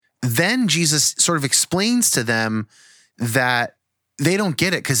then Jesus sort of explains to them that they don't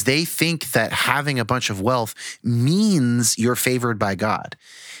get it because they think that having a bunch of wealth means you're favored by God.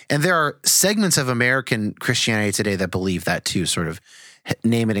 And there are segments of American Christianity today that believe that too, sort of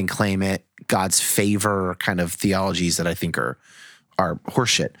name it and claim it, God's favor kind of theologies that I think are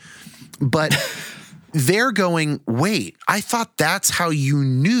horseshit. But they're going, wait, I thought that's how you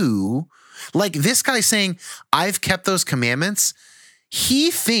knew. Like this guy saying, I've kept those commandments.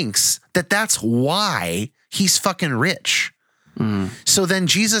 He thinks that that's why he's fucking rich. So then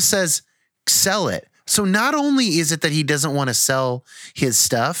Jesus says, sell it. So not only is it that he doesn't want to sell his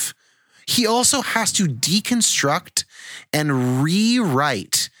stuff, he also has to deconstruct and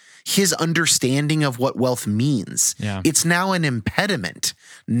rewrite his understanding of what wealth means. Yeah. It's now an impediment,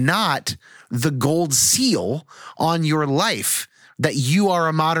 not the gold seal on your life that you are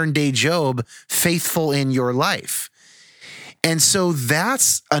a modern day Job, faithful in your life. And so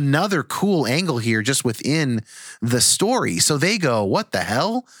that's another cool angle here just within the story. So they go, what the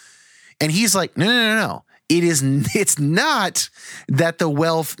hell? And he's like, no. It's not that the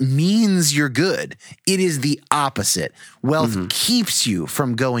wealth means you're good. It is the opposite. Wealth keeps you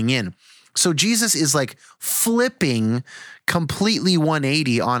from going in. So Jesus is like flipping completely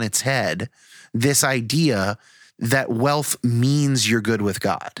 180 on its head, this idea that wealth means you're good with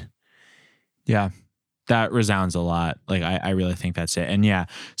God. Yeah. That resounds a lot. Like, I really think that's it. And yeah,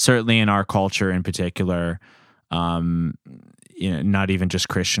 certainly in our culture in particular, not even just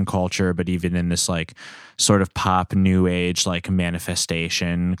Christian culture, but even in this like sort of pop new age, like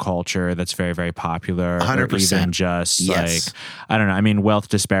manifestation culture that's very, very popular. 100%. Or even just like, I don't know. I mean, wealth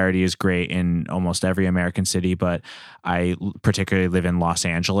disparity is great in almost every American city, but I particularly live in Los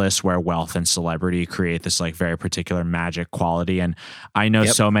Angeles where wealth and celebrity create this like very particular magic quality. And I know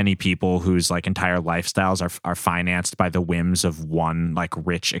so many people whose like entire lifestyles are financed by the whims of one like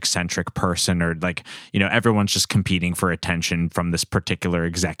rich, eccentric person, or like, everyone's just competing for attention from this particular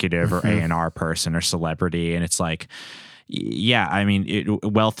executive or A&R person or celebrity. And it's like, yeah, I mean,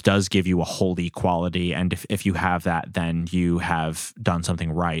 wealth does give you a holy quality. And if you have that, then you have done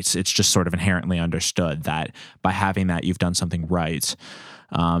something right. It's just sort of inherently understood that by having that, you've done something right.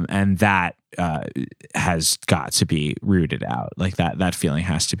 And that has got to be rooted out. Like that feeling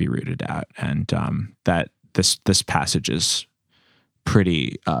has to be rooted out. And that this passage is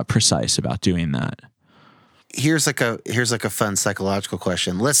pretty precise about doing that. Here's like a fun psychological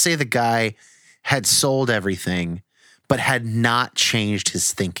question. Let's say the guy had sold everything, but had not changed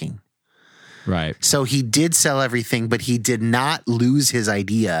his thinking. Right. So he did sell everything, but he did not lose his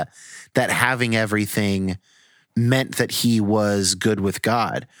idea that having everything meant that he was good with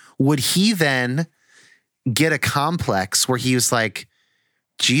God. Would he then get a complex where he was like,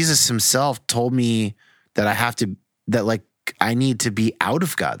 Jesus himself told me that I need to be out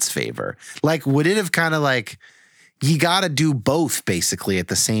of God's favor? Like, would it have kind of like, you got to do both basically at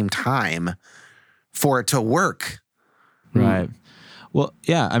the same time for it to work? Right. Well,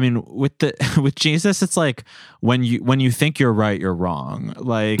 yeah. I mean, with Jesus, it's like when you think you're right, you're wrong.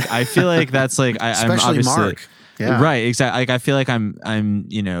 Like, I feel like that's like, I'm obviously Mark. Yeah. Right. Exactly. Like, I feel like I'm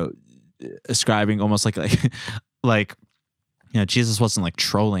ascribing almost like, Jesus wasn't like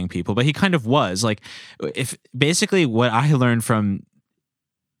trolling people, but he kind of was. Like, if basically what I learned from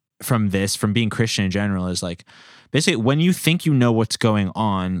being Christian in general is like, basically when you think you know what's going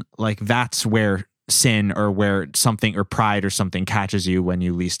on, like that's where sin or where something or pride or something catches you when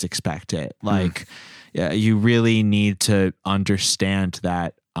you least expect it. Like, yeah, you really need to understand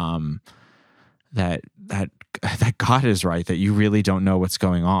that that God is right, that you really don't know what's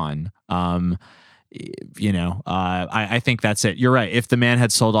going on. I think that's it. You're right. If the man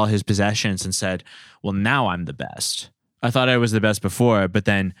had sold all his possessions and said, well, now I'm the best. I thought I was the best before, but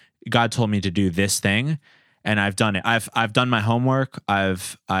then God told me to do this thing and I've done it. I've done my homework.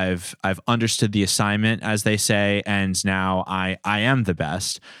 I've understood the assignment, as they say, and now I am the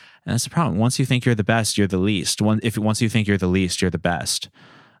best. And that's the problem. Once you think you're the best, you're the least. Once you think you're the least, you're the best.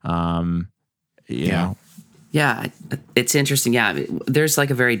 You know. Yeah, it's interesting. Yeah, there's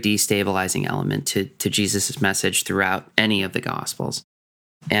like a very destabilizing element to Jesus' message throughout any of the Gospels.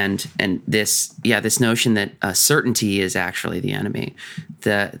 And this notion that certainty is actually the enemy,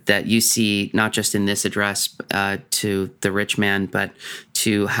 that you see not just in this address to the rich man, but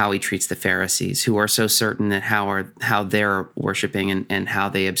to how he treats the Pharisees, who are so certain that how they're worshiping and how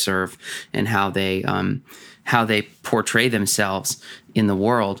they observe and how they portray themselves in the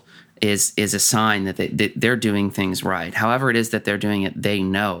world is a sign that they're doing things right. However it is that they're doing it, they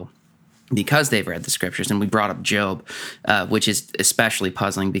know because they've read the scriptures. And we brought up Job, which is especially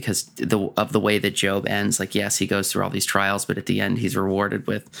puzzling because of the way that Job ends. Like, yes, he goes through all these trials, but at the end he's rewarded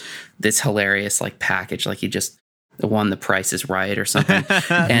with this hilarious like package, like he just won The Price is Right or something.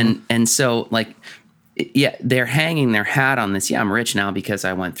 and so like, yeah, they're hanging their hat on this. Yeah, I'm rich now because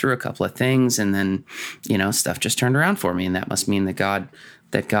I went through a couple of things, and then, you know, stuff just turned around for me, and that must mean that God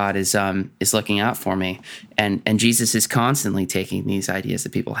is looking out for me. And Jesus is constantly taking these ideas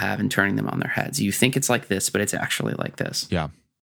that people have and turning them on their heads. You think it's like this, but it's actually like this. Yeah.